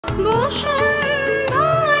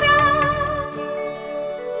বসুন্ধরা।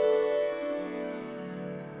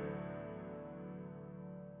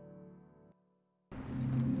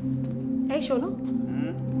 এই শোনো,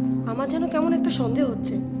 আমার যেন কেমন একটা সন্দেহ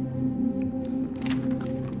হচ্ছে।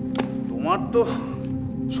 তোমার তো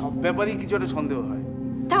সব ব্যাপারেই কিছু একটা সন্দেহ হয়।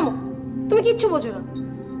 থামো, তুমি কিচ্ছু বোঝো না।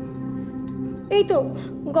 এই তো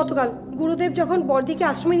গতকাল গুরুদেব যখন বর্দিকে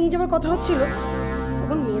আশ্রমে নিয়ে যাওয়ার কথা হচ্ছিল,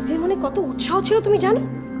 তখন মেয়েদের মনে কত উৎসাহ ছিল তুমি জানো।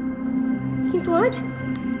 কিন্তু আজ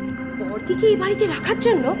বর্দিকে এই বাড়িতে রাখার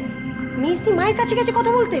জন্য মেজদি মায়ের কাছে কাছে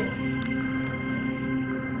কথা বলতে।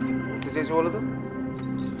 কি বলতে চাইছো বলো তো?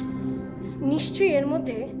 নিশ্চয়ই এর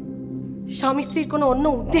মধ্যে স্বামী স্ত্রীর কোনো অন্য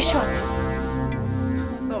উদ্দেশ্য আছে।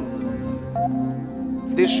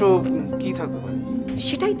 উদ্দেশ্য কি থাকতে পারে?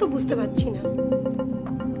 সেটাই তো বুঝতে পারছি না।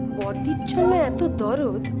 বর্দির জন্য এত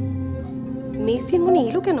দরদ মেজদির মনে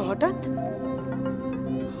এলো কেন হঠাৎ?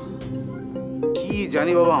 কি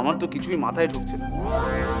জানি বাবা, আমার তো কিছুই মাথায় ঢুকছে না।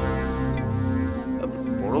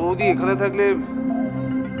 বড় বৌদি এখানে থাকলে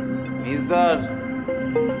মেজদার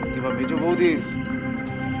কিংবা মেজ বৌদির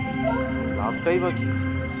লাভটাই বা কি?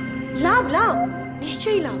 লাভ লাভ,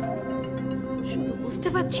 নিশ্চয়ই লাভ। শুধু বুঝতে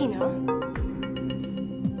পারছি না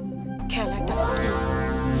খেলাটা কি।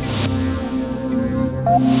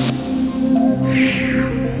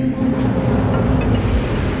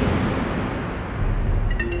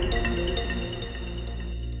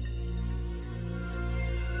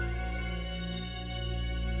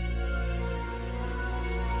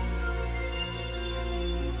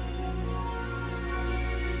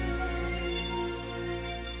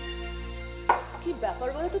 কি ব্যাপার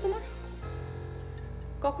বলো তো তোমার?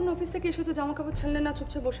 কখন অফিস থেকে এসে তো জামা কাপড় ছাড়লে না,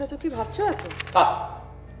 চুপচাপ বসে আছো, কি ভাবছো এত?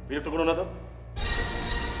 বিরক্ত করো না তো।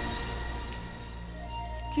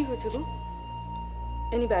 কি হয়েছে গো?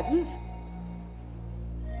 Any bad news?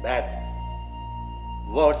 ব্যাড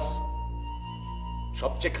ওয়ার্স,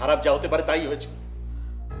 সবচেয়ে খারাপ যা হতে পারে তাই হয়েছে।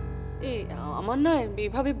 এই আমার না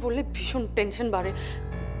এইভাবে বললে ভীষণ টেনশন বাড়ে।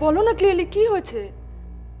 বলো না ক্লিয়ারলি কি হয়েছে?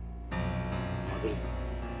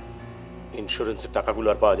 ইন্স্যুরেন্সের টাকাগুলো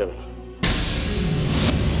আর পাওয়া যাবে না।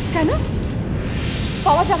 কেন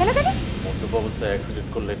পাওয়া যাবে না? কেন? মদ্যপ অবস্থায় অ্যাক্সিডেন্ট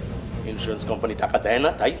করলে ইন্স্যুরেন্স কোম্পানি টাকা দেয় না,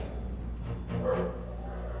 তাই।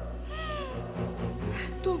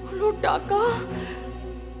 এতগুলো টাকা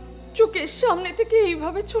চোখের সামনে থেকে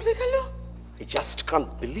এইভাবে চলে গেল। I just can't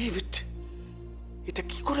believe it. এটা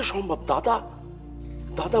কি করে সম্ভব?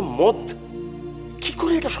 দাদা মদ, কি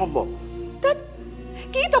করে এটা সম্ভব?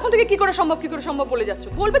 কি তখন থেকে কি করে সম্ভব বলে যাচ্ছ?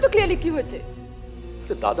 বলবে তো ক্লিয়ারলি কি হয়েছে?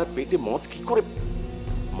 দাদার পেটে মদ কি করে?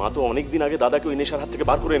 মা তো অনেকদিন আগে দাদাকে ওই নেশার হাত থেকে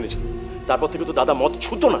বার করে এনেছে। তারপর থেকে তো দাদা মদ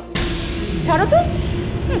ছুতো না। ছাড়ো তো,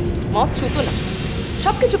 মদ ছুতো না,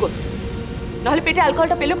 সবকিছু করতো। নাহলে পেটে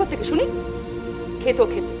অ্যালকোহলটা পেলো কোত্থেকে শুনি? খেত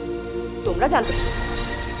তোমরা জানতো?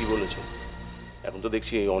 ঠিকই বলেছ। এখন তো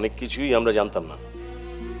দেখছি অনেক কিছুই আমরা জানতাম না।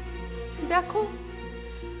 দেখো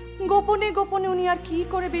গোপনে গোপনে উনি আর কি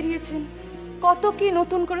করে বেরিয়েছেন, কত কি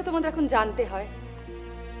নতুন করে তোমাদের এখন জানতে হয়।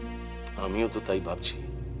 আমিও তো তাই ভাবছি।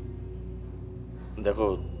 দেখো,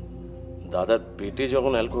 দাদার পেটে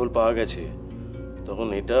যখন অ্যালকোহল পাওয়া গেছে তখন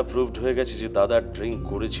এটা প্রুভড হয়ে গেছে যে দাদা ড্রিঙ্ক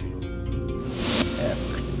করেছিল।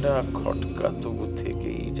 একটা খটকা তবু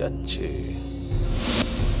থেকেই যাচ্ছে।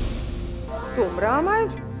 তোমরা আমায়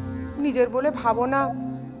নিজের বলে ভাবো না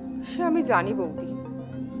সে আমি জানি বৌদি,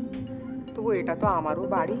 তবু এটা তো আমারও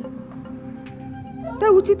বাড়ি,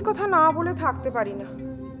 তাই উচিত কথা না বলে থাকতে পারি না।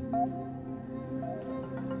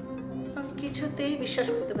 আমি কিছুতেই বিশ্বাস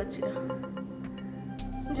করতে পারছি না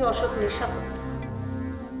যে অশোক নেশা করত।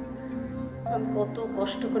 আমি কত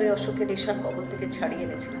কষ্ট করে অশোকের নেশার কবল থেকে ছাড়িয়ে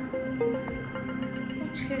এনেছিলাম, ও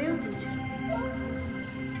ছেড়েও দিয়েছিল।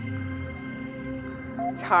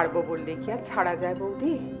 ছাড়বো বললে কি আর ছাড়া যায়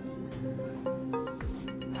বৌদি?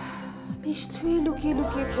 নিশ্চয়ই লুকিয়ে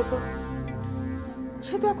লুকিয়ে খেত,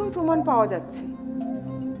 সে তো এখন প্রমাণ পাওয়া যাচ্ছে।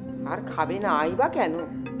 আর খাবে না আই বা কেন?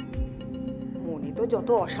 মনে তো যত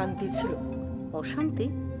অশান্তি ছিল। অশান্তি?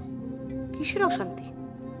 কিসের অশান্তি?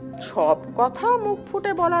 সব কথা মুখ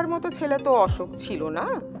ফুটে বলার মতো ছেলে তো অশোক ছিল না।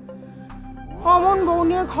 অমন বউ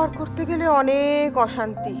নিয়ে ঘর করতে গেলে অনেক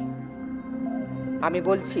অশান্তি। আমি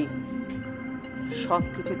বলছি সব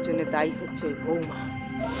কিছুর জন্য দায়ী হচ্ছে ওই বৌমা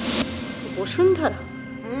বসুন্ধরা।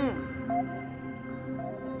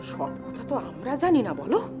 সব কথা তো আমরা জানি না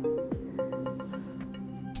বলো।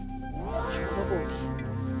 শোনো বৌদি,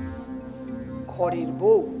 ঘরের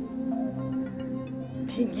বউ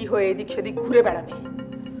ঢিঙ্গি হয়ে এদিক সেদিক ঘুরে বেড়াবে,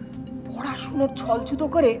 পড়াশুনোর ছলছুতো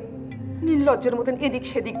করে নির্লজ্জের মতন এদিক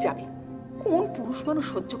সেদিক যাবে। কোন পুরুষ মানুষ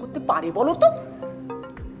সহ্য করতে পারে বলো তো?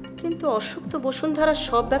 কিন্তু অশোক তো বসুন্ধরার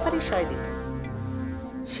সব ব্যাপারেই সায় দিত।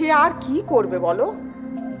 সে আর কি করবে বলো?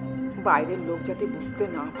 বাইরের লোক যাতে বুঝতে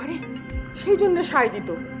না পারে সেই জন্য সায় দিত,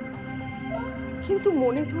 কিন্তু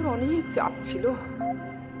মনে তোর অনেক চাপ ছিল।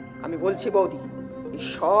 আমি বলছি বৌদি, এই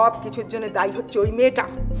সব কিছুর জন্য দায়ী হচ্ছে ওই মেয়েটা।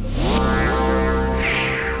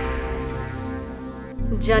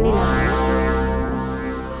 জানি না,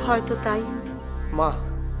 হয়তো তাই। মা,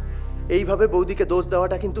 এইভাবে বৌদিকে দোষ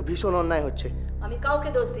দেওয়াটা কিন্তু ভীষণ অন্যায় হচ্ছে। আমি কাউকে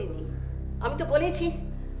দোষ দিইনি, আমি তো বলেছি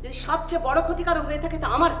যদি সবচেয়ে বড় ক্ষতিকারক হয়ে থাকে তা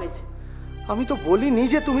আমার হয়েছে। আমি তো বলিনি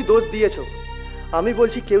যে তুমি দোষ দিয়েছো, আমি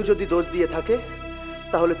বলছি কেউ যদি দোষ দিয়ে থাকে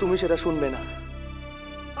তাহলে তুমি সেটা শুনবে না।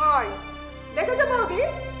 ওই দেখেছো বৌদি,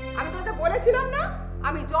 আমি তোমাকে বলেছিলাম না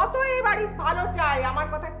আমি যত এই বাড়ির ভালো চাই আমার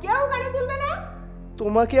কথা কেউ কানে তুলবে না।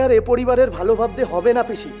 তোমাকে আর এ পরিবারের ভালো ভাবতে হবে না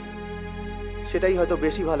পিসি, সেটাই হয়তো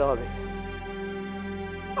বেশি ভালো হবে।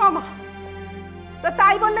 আমা তা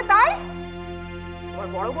তাই বললে তাই? তোমার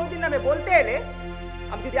বড় বৌদির নামে বলতে এলে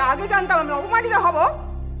আমি যদি আগে জানতাম আমি অপমানিত হব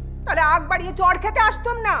তাহলে আগ বাড়িয়ে চড় খেতে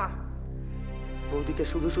আসতাম না। বৌদিকে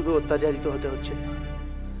শুধু শুধু অত্যাচারিত হতে হচ্ছে,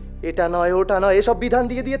 এটা নয় ওটা নয় এসব বিধান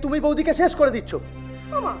দিয়ে দিয়ে তুমি বৌদিকে শেষ করে দিচ্ছ।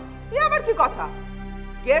 আমা এ আবার কি কথা?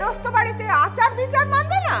 গেরস্ত বাড়িতে আচার বিচার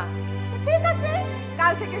মানবে না? ঠিক আছে,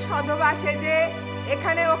 কাল থেকে সধবা সেজে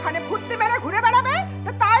এখানে ওখানে ফুটতে মেরে ঘুরে বেড়াবে,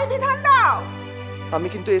 তা তাই বিধান দাও। আমি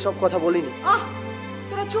কিন্তু এসব কথা বলিনি।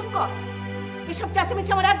 তোরা চুপ কর, এসব চেঁচামেচি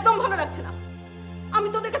আমার একদম ভালো লাগছে না। আমি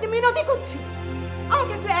তোদের কাছে মিনতি করছি,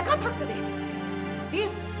 আমাকে একটু একা থাকতে দে।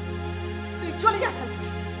 দীপ, তুই চলে যা এখান থেকে।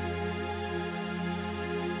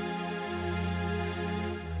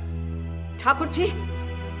 ঠাকুরজি,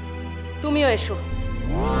 তুমিও এসো।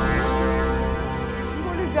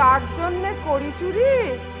 বলে যার জন্য করি চুরি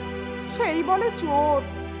সেই বলে চোর।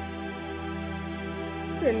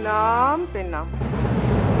 পেনাম পেনাম।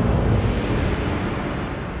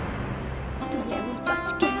 তুমি এমন কাজ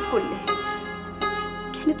কেন করলে?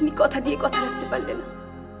 কেন তুমি কথা দিয়ে কথা রাখতে পারলে না?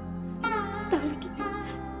 তাহলে কি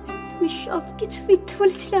তুমি সবকিছু মিথ্যে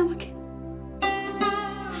বলেছিলে আমাকে?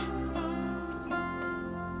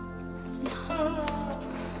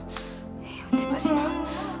 হতে পারে না।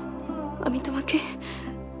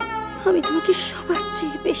 আমি তোমাকে সবার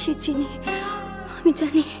চেয়ে বেশি চিনি। আমি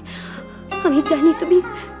জানি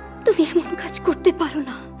তুমি এমন কাজ করতে পারো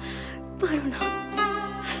না।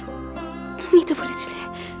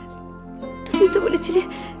 তুমি তো বলেছিলে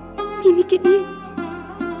মিমিকে নিয়ে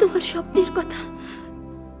তোমার স্বপ্নের কথা।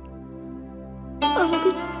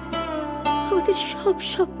 আমাদের সব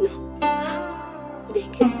স্বপ্ন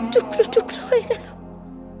ভেঙে টুকরো টুকরো হয়ে গেল।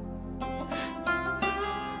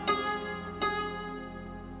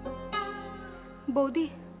 বৌদি,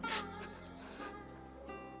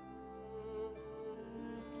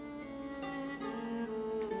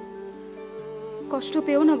 কষ্ট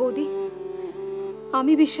পেও না বৌদি।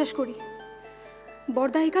 আমি বিশ্বাস করি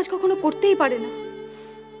বড়দা এই কাজ কখনো করতেই পারে না।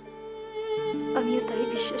 আমিও তাই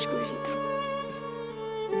বিশ্বাস করি ঋতু,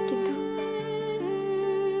 কিন্তু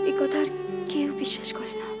এই কথা আর কেউ বিশ্বাস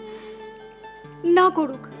করে না। না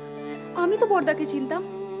করুক, আমি তো বড়দাকে চিনতাম।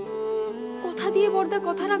 কথা দিয়ে বড়দা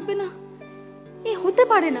কথা রাখবে না, এ হতে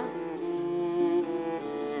পারে না।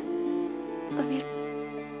 আমি আর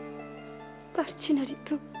পারছি না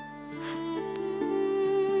ঋতু,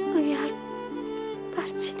 আমি আর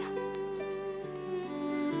পারছি না।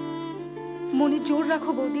 মনে জোর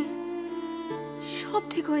রাখো বৌদি, সব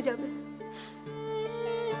ঠিক হয়ে যাবে।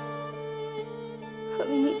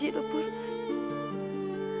 আমি নিজের উপর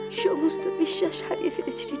সমস্ত বিশ্বাস হারিয়ে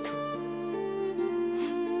ফেলেছি ঋতু।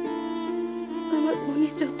 আমার মনে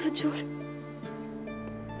যত জোর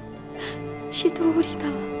সে তো ওরই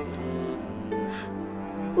দেওয়া।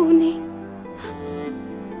 ও নেই,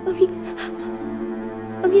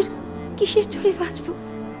 আমি আর কিসের জোরে বাঁচবো?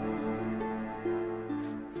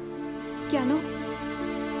 কেন?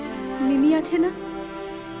 মিমি আছে না?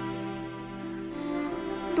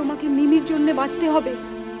 তোমাকে মিমির জন্য বাঁচতে হবে,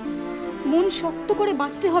 মন শক্ত করে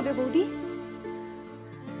বাঁচতে হবে বৌদি।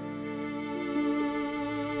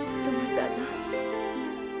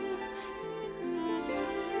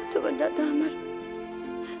 তোমার দাদা আমার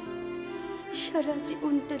সারা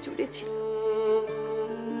জীবনটা জুড়ে ছিল।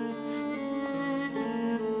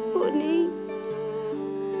 ও নেই,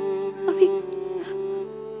 আমি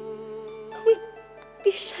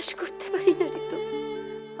বিশ্বাস করতে পারি না ঋতু।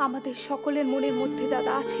 আমাদের সকলের মনের মধ্যে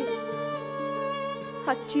দাদা আছে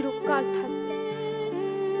আর চিরকাল থাকবে।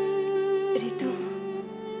 ঋতু,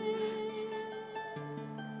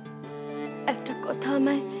 একটা কথা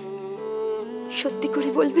আমায় সত্যি করে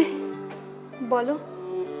বলবে? বলো।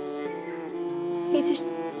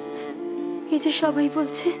 এই যে সবাই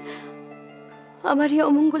বলছে আমারই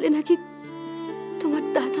অমঙ্গলে নাকি তোমার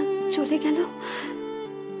দাদা চলে গেল,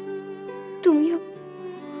 তুমিও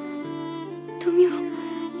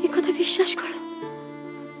একথা বিশ্বাস করো।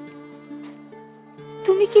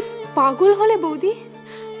 তুমি কি পাগল হলে বৌদি?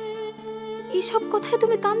 এসব কথায়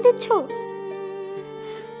তুমি কান দিচ্ছ?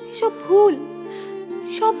 এসব ভুল,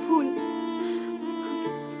 সব ভুল।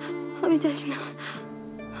 আমি জানি না,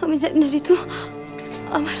 আমি জানি না ঋতু,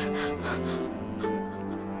 আমার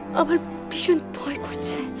আমার ভীষণ ভয়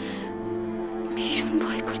করছে, ভীষণ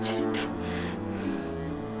ভয় করছে ঋতু।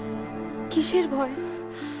 কিসের ভয়?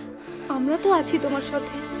 আমরা তো আছি তোমার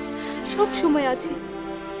সাথে, সব সময় আছি।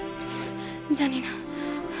 জানি না,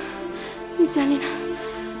 জানি না,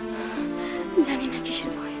 জানি না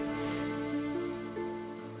কিসের ভয়।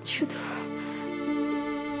 শুধু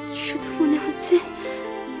শুধু মনে হচ্ছে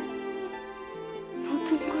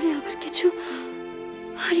নতুন করে আবার কিছু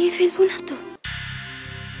হারিয়ে ফেলবো না তো।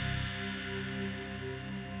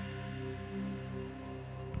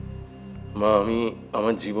 মা, আমি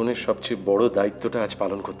আমার জীবনের সবচেয়ে বড় দায়িত্বটা আজ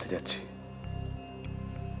পালন করতে যাচ্ছি।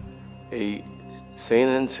 এই সেন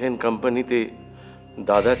অ্যান্ড সেন কোম্পানিতে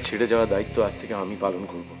দাদার ছেড়ে যাওয়া দায়িত্ব আজ থেকে আমি পালন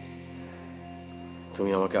করব। তুমি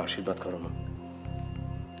আমাকে আশীর্বাদ করো মা।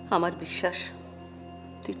 আমার বিশ্বাস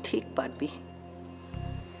তুই ঠিক পারবি।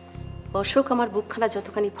 অশোক আমার বুকখানা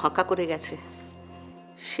যতখানি ফাঁকা করে গেছে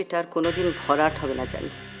সেটা আর কোনোদিন ভরাট হবে না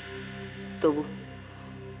জানি। তবু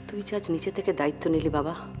তুই যে আজ নিজে থেকে দায়িত্ব নিলি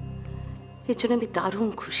বাবা, এর জন্য আমি দারুণ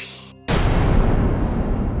খুশি।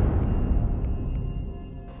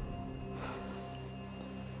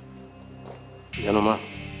 জানো মা,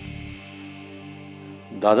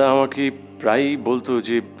 দাদা আমাকে প্রায়ই বলতো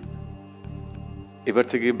যে এবার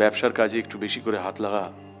থেকে ব্যবসার কাজে একটু বেশি করে হাত লাগা,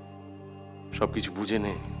 সবকিছু বুঝে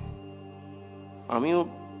নে।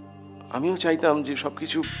 আমিও চাইতাম যে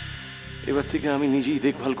সবকিছু এবার থেকে আমি নিজেই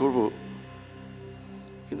দেখভাল করব,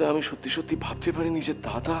 কিন্তু আমি সত্যি সত্যি ভাবতে পারিনি যে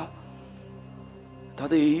দাদা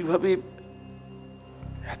এইভাবে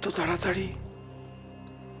এত তাড়াতাড়ি,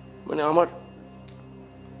 মানে আমার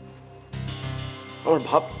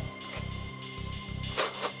ভাব।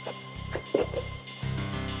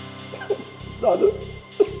 দাদা,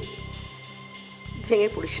 ভেঙে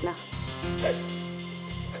পড়িস না,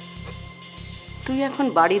 তুই এখন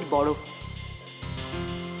বাড়ির বড়,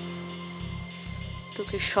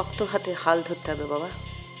 তোকে শক্ত হাতে হাল ধরতে হবে বাবা।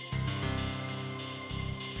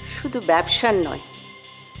 শুধু ব্যবসার নয়,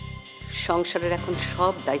 সংসারের এখন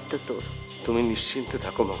সব দায়িত্ব তোর। তুমি নিশ্চিন্তে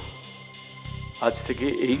থাকো মা, আজ থেকে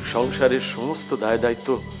এই সংসারের সমস্ত দায় দায়িত্ব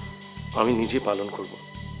আমি নিজে পালন করব।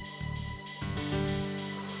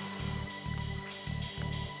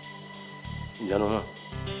 জানো মা,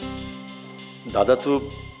 দাদা তো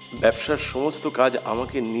ব্যবসার সমস্ত কাজ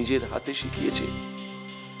আমাকে নিজের হাতে শিখিয়েছে।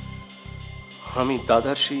 আমি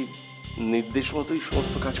দাদার সেই নির্দেশ মতোই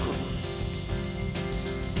সমস্ত কাজ করব।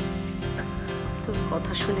 তোর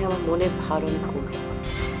কথা শুনে আমার মনের ভার অনেক কমল।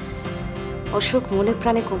 অশোক মনের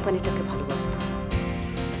প্রাণে কোম্পানিটাকে ভালোবাসত,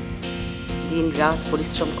 দিন রাত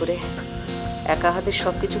পরিশ্রম করে একা হাতে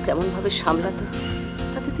সবকিছু কেমন ভাবে সামলাতো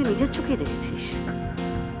তাতে তুই নিজের চোখেই দেখেছিস।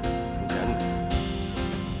 জানি,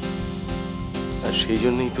 আর সেই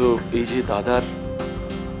জন্যই তো এই যে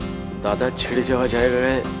দাদার ছেড়ে যাওয়া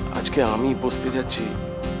জায়গায় আজকে আমি বসতে যাচ্ছি,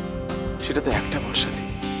 সেটা তো একটা ভরসাতেই।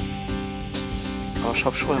 আমার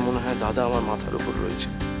সবসময় মনে হয় দাদা আমার মাথার উপর রয়েছে,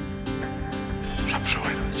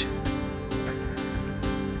 সবসময় রয়েছে।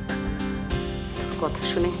 কথা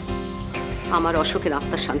শুনে আমার অশোকের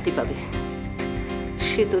আত্মা শান্তি পাবে।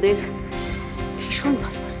 সে তোদের ভীষণ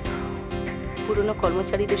ভালোবাসত। পুরনো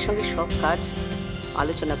কর্মচারীদের সঙ্গে সব কাজ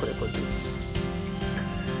আলোচনা করে করবি।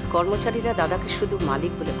 কর্মচারীরা দাদাকে শুধু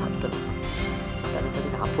মালিক বলে ভাবত না, তারা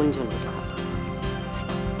তাদের আপনজন বলে ভাবত।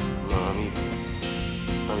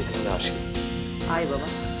 আমি তাহলে আসি। আয় বাবা,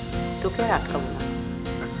 তোকে আর আটকাবো না।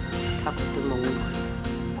 ঠাকুর তোর মঙ্গল করে।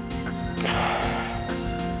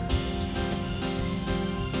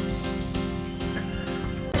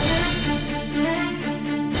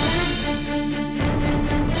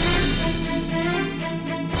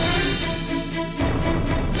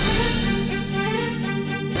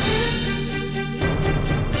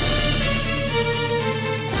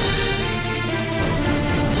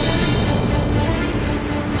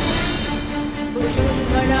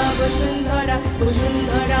 Bashundhara Bashundhara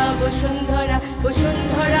Bashundhara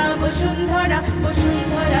Bashundhara Bashundhara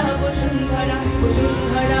Bashundhara Bashundhara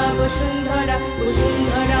Bashundhara Bashundhara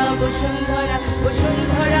Bashundhara Bashundhara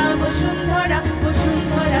Bashundhara Bashundhara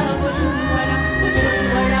Bashundhara Bashundhara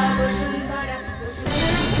Bashundhara Bashundhara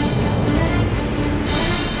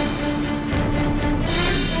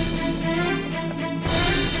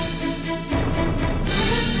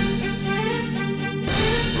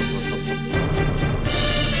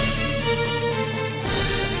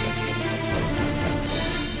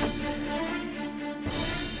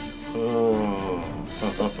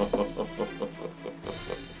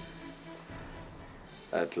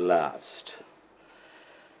At last.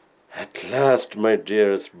 At last, my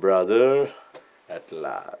dearest brother. At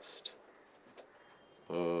last.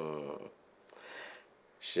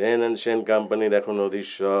 Sen and Sen Company এখন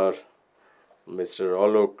অধীশ্বর মিস্টার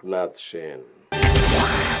অলোকনাথ সেন।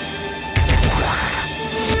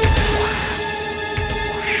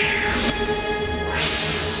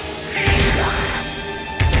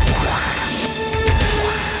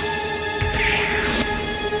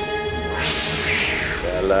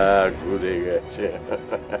 খেলা ঘুরে গেছে।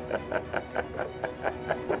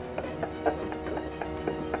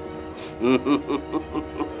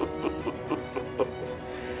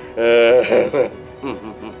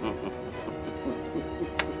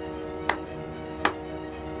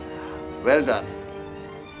 Well done.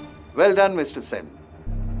 Well done, Mr. Sen.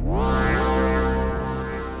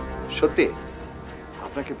 সত্যি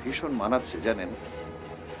আপনাকে ভীষণ মানাচ্ছে জানেন।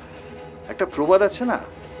 একটা প্রবাদ আছে না,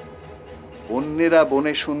 বন্যেরা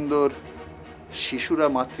বনে সুন্দর, শিশুরা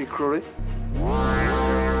মাতৃক্রোড়ে।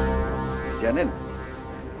 জানেন,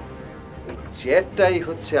 চেয়ারটাই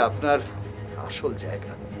হচ্ছে আপনার আসল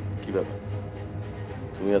জায়গা। কি ব্যাপার,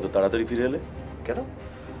 তুমি এত তাড়াতাড়ি ফিরে এলে কেন?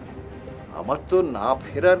 আমার তো না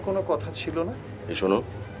ফেরার কোনো কথা ছিল না। এই শোনো,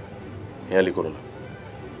 হেয়ালি করো না,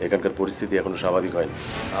 এখানকার পরিস্থিতি এখনো স্বাভাবিক হয়নি।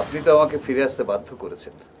 আপনি তো আমাকে ফিরে আসতে বাধ্য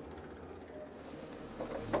করেছেন।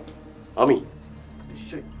 আমি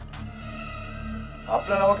নিশ্চয়ই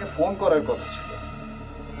আপনার আমাকে ফোন করার কথা ছিল,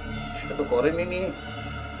 সেটা তো করেননি।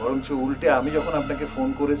 বরঞ্চ উল্টে আমি যখন আপনাকে ফোন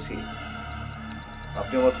করেছি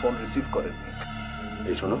আপনি আমার ফোন রিসিভ করেননি।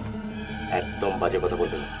 এই শোনো, একদম বাজে কথা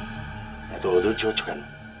বলবে না। এত অধৈর্য হচ্ছে কেন?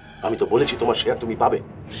 আমি তো বলেছি তোমার শেয়ার তুমি পাবে।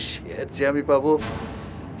 শেয়ার যে আমি পাবো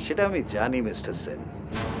সেটা আমি জানি মিস্টার সেন।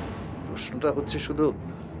 প্রশ্নটা হচ্ছে শুধু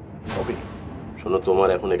কবে। শোনো, তোমার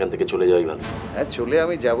এখন এখান থেকে চলে যাওয়াই ভালো। হ্যাঁ, চলে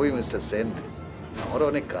আমি যাবই মিস্টার সেন। আমারও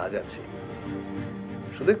অনেক কাজ আছে।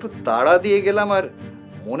 শুধু একটু তাড়া দিয়ে গেলাম আর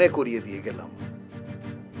মনে করিয়ে দিয়ে গেলাম।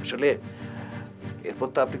 আসলে এরপর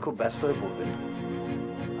তো আপনি খুব ব্যস্ত হয়ে পড়বেন,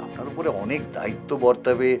 আপনার উপরে অনেক দায়িত্ব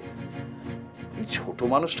বর্তাবে। এই ছোট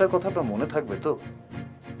মানুষটার কথা আপনার মনে থাকবে তো?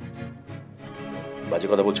 বাজে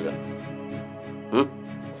কথা বলছো কেন?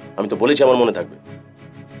 আমি তো বলেছি আমার মনে থাকবে।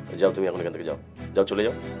 যাও তুমি এখন এখান থেকে, যাও যাও, চলে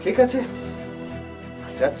যাও। ঠিক আছে,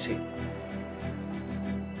 যাচ্ছি।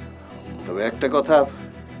 তবে একটা কথা,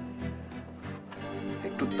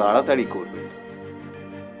 একটু তাড়াতাড়ি করবেন।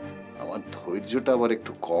 আমার ধৈর্যটা আবার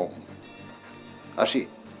একটু কম। আসি।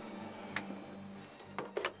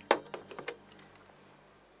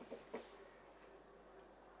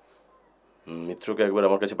 মিত্রকে একবার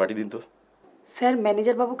আমার কাছে পাঠিয়ে দিন তো। স্যার,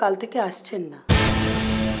 ম্যানেজার বাবু কাল থেকে আসছেন না।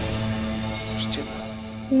 আসছেন না?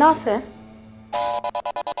 না স্যার।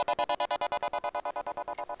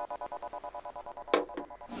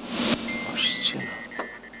 আসছে না?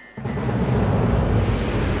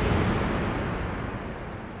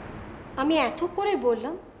 আমি এত করে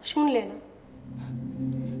বললাম, শুনলে না।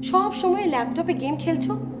 সব সময় ল্যাপটপে গেম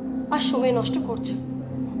খেলছো আর সময় নষ্ট করছো।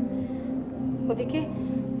 ওদিকে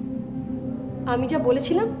আমি যা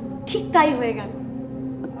বলেছিলাম ঠিক তাই হয়ে গেল।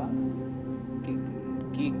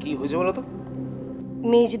 কি কি হয়েছে বলো তো?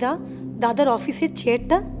 মেজদা দাদার অফিসের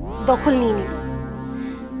চেয়ারটা দখল নিয়ে নিল।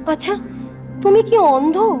 আচ্ছা, তুমি কি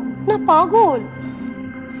অন্ধ না পাগল?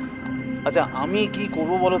 আচ্ছা, আমি কি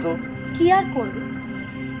করব বলো তো? কি আর করবে?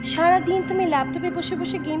 সারাদিন তুমি ল্যাপটপে বসে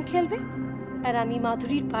বসে গেম খেলবে আর আমি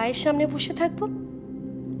মাধুরীর পায়ের সামনে বসে থাকবো,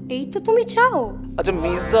 এই তো তুমি চাও? আচ্ছা,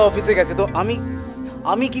 মেজদা অফিসে গেছে তো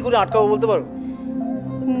আমি কি করে আটকাবো বলতে পারো?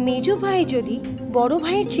 মেজো ভাই যদি বড়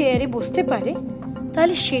ভাইয়ের চেয়ারে বসতে পারে,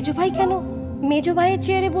 তাহলে সেজো ভাই কেন মেজো ভাইয়ের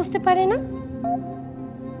চেয়ারে বসতে পারে না?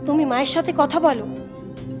 তুমি মায়ের সাথে কথা বলো,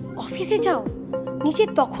 অফিসে যাও, নিজের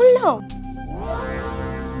দখল নাও।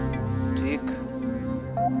 ঠিক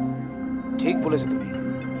ঠিক বলেছো তুমি।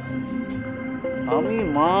 আমি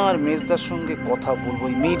মা আর মেজদার সঙ্গে কথা বলবো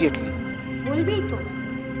ইমিডিয়েটলি। বলবেই তো।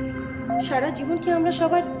 সারা জীবন কি আমরা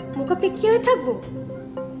সবার মুখাপেক্ষী হয়ে থাকবো?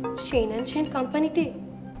 সেন অ্যান্ড সেন কোম্পানিতে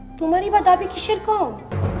তোমারই বা দাবি কিসের কম?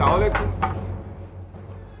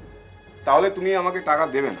 তাহলে তুমি আমাকে টাকা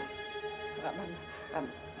দেবে না?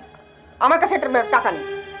 আমার কাছে টাকা নেই।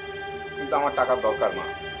 কিন্তু আমার টাকার দরকার মা।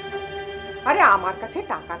 আরে আমার কাছে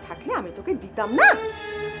টাকা থাকলে আমি তোকে দিতাম না?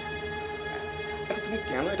 আচ্ছা, তুমি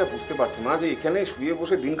কেন এটা বুঝতে পারছো না যে এখানে শুয়ে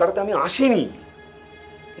বসে দিন কাটাতে আমি আসিনি?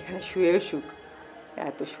 এখানে শুয়ে সুখ,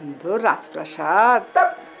 এত সুন্দর রাজপ্রাসাদ।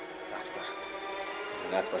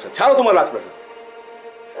 রাজপ্রাসাদ ছাড়ো, তোমার রাজপ্রাসাদ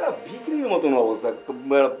বিক্রির মতন অবস্থা,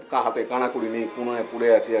 হাতে কানা করি নেই, কোনায় পড়ে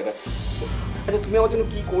আছে একটা। আচ্ছা, তুমি আমার জন্য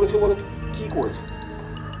কি করেছো বলো তো? কি করেছো?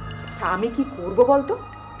 আচ্ছা, আমি কি করবো বলতো?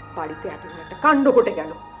 বাড়িতে এত বড় একটা কাণ্ড ঘটে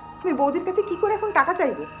গেল, আমি বৌদির কাছে কি করে এখন টাকা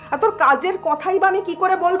চাইবো? আর তোর কাজের কথাই বা আমি কি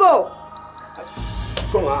করে বলবো?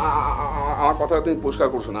 শোনো, আমার কথাটা তুমি পরিষ্কার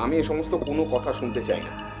করছো না। আমি এই সমস্ত কোনো কথা শুনতে চাই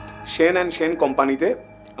না। সেন অ্যান্ড সেন কোম্পানিতে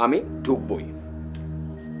আমি ঢুকবই।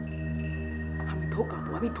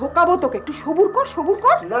 আমি ঢোকাবো তোকে, একটু সবুর কর, সবুর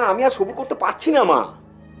কর। না, আমি আর সবুর করতে পারছি না মা।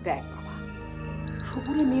 দেখ বাবা,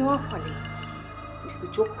 সবুরে নেওয়া ফলে তুই শুধু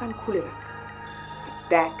চোখ কান খুলে রাখ,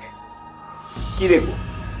 দেখ কি দেখবো?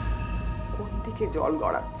 কোন দিকে জল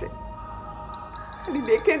গড়াচ্ছে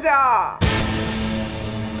দেখে যা।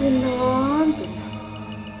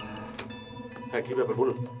 হ্যাঁ, কি ব্যাপার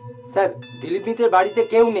বলুন। স্যার, দিলীপ মিত্রের বাড়িতে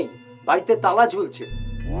কেউ নেই, বাড়িতে তালা ঝুলছে।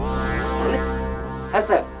 হ্যাঁ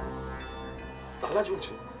স্যার, তালা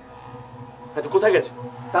ঝুলছে? হ্যাঁ, তো কোথায় গেছে?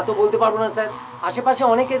 তা তো বলতে পারবো না স্যার। আশেপাশে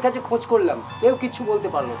অনেকের কাছে খোঁজ করলাম, কেউ কিচ্ছু বলতে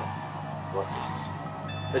পারলো না।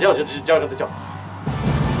 যাও যাও যাও যাও।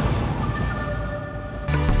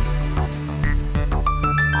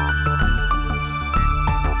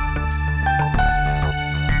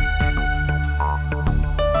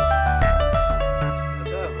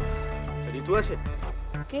 ঋতু আছে?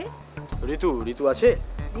 কে? ঋতু আছে?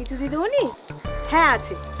 ঋতু দিদিমণি? হ্যাঁ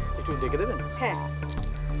আছে। একটু ডেকে দেবেন? হ্যাঁ।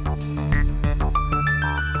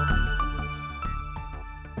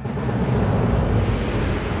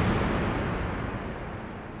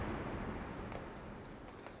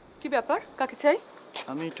 কি ব্যাপার, কাকে চাই?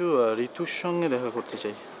 আমি একটু ঋতুর সঙ্গে দেখা করতে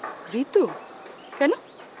চাই। ঋতু? কেন?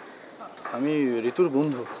 আমি ঋতুর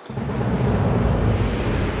বন্ধু।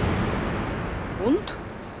 বন্ধু?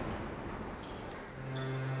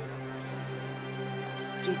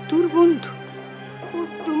 ঋতুর বন্ধু? ও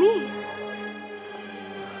তুমি?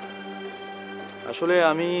 আসলে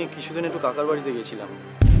আমি কিছুদিন একটু কাকার বাড়িতে গেছিলাম,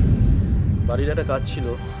 বাড়ির একটা কাজ ছিল,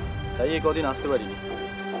 তাই এই কদিন আসতে পারিনি।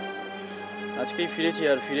 আজকেই ফিরেছি,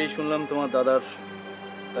 আর ফিরেই শুনলাম তোমার দাদার,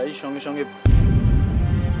 তাই সঙ্গে সঙ্গে।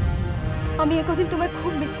 আমি একদিন তোমায়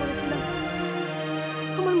খুব মিস করেছিলাম।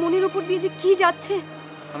 আমার মনের উপর দিয়ে যে কি যাচ্ছে।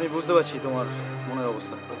 আমি বুঝতে পারছি তোমার মনের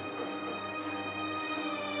অবস্থা।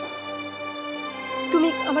 তুমি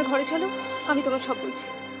আমার ঘরে চলো, আমি তোমার সব বলছি।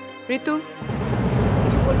 ঋতু,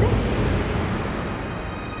 কিছু বলবে?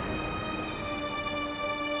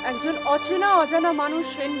 একজন অচেনা অজানা মানুষ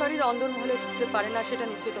সেন বাড়ির অন্দরমহলে ঢুকতে পারে না, সেটা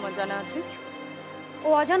নিশ্চয়ই তোমার জানা আছে। ও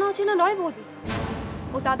অজানা অচেনা নয় বৌদি,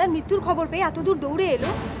 ও দাদার মৃত্যুর খবর পেয়ে এত দূর দৌড়ে এলো,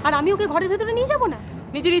 আর আমি ওকে ঘরের ভেতরে নিয়ে যাব না?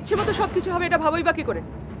 নিজের ইচ্ছে মতো সবকিছু হবে এটা ভাবোই বা কি করে?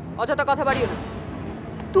 অযথা কথা বাড়িও না।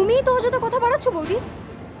 তুমিই তো অযথা কথা বাড়াচ্ছ বৌদি।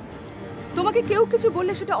 তোমাকে কেউ কিছু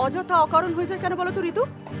বললে সেটা অযথা অকারণ হয়ে যায় কেন বলো তো ঋতু?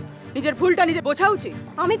 নিজের ভুলটা নিজে বোঝা উচিত।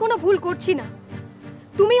 আমি কোনো ভুল করছি না,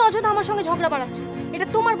 তুমি অযথা আমার সঙ্গে ঝগড়া বাড়াচ্ছ, এটা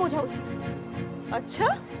তোমার বোঝা উচিত। আচ্ছা,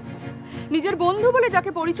 নিজের বন্ধু বলে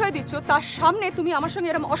যাকে পরিচয় দিচ্ছ তার সামনে তুমি আমার সঙ্গে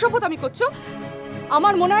এরকম অসভ্যতামি করছো,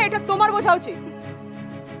 আমার মনে হয় এটা তোমার বোঝা উচিত।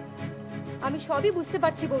 আমি সবই বুঝতে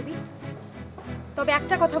পারছি বৌদি, তবে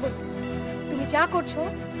একটা কথা বল, তুমি যা করছো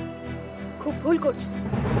খুব ভুল করছো।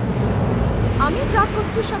 আমি যা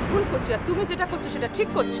করছি সব ভুল করছি, আর তুমি যেটা করছো সেটা ঠিক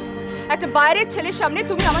করছো। একটা বাইরের ছেলের সামনে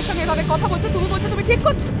তুমি আমার সঙ্গে এভাবে কথা বলছো, তুমি বলছো তুমি ঠিক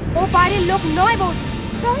করছো। ও বাইরের লোক নয় বৌদি।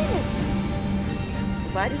 তাই না?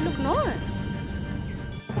 বাইরের লোক নয়?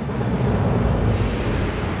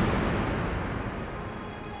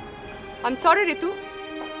 আই এম সরি ঋতু,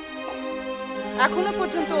 এখনো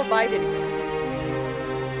পর্যন্ত ও বাইরের।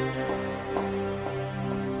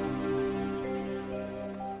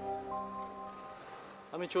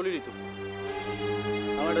 আমি চলি ঋতু,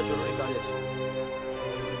 আমার একটা জরুরি কাজ আছে।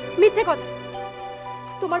 মিথ্যে কথা,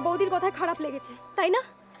 তোমার বৌদির কথায় খারাপ লেগেছে তাই না?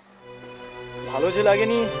 ভালো যে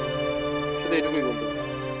লাগেনি শুধু এটুকুই বলতে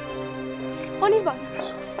পারি। অনির্বাণ,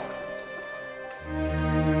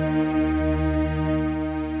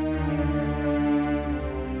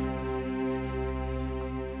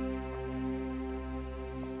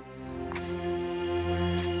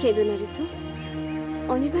 কেঁদো না ঋতু,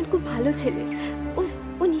 অনির্বাণ খুব ভালো ছেলে,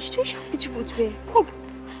 ও নিশ্চয়ই সবকিছু বুঝবে।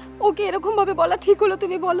 ওকে এরকম ভাবে বলা ঠিক হলো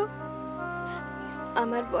তুমি বলো?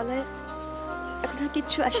 আমার বলায় এখন আর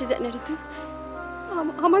কিচ্ছু আসে যায় না ঋতু।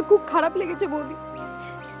 আমার খুব খারাপ লেগেছে বৌদি,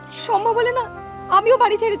 সম্ভব হলে না আমিও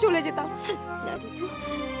বাড়ি ছেড়ে চলে যেতাম। না ঋতু,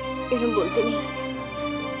 এরকম বলতে নেই,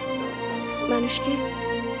 মানুষকে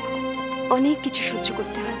অনেক কিছু সহ্য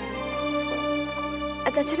করতে হয়।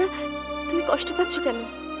 আর তাছাড়া তুমি কষ্ট পাচ্ছ কেন?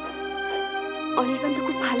 অনির্বাণ তো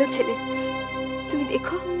খুব ভালো ছেলে, তুমি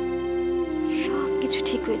দেখো সব কিছু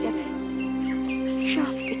ঠিক হয়ে যাবে,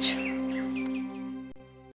 সব কিছু।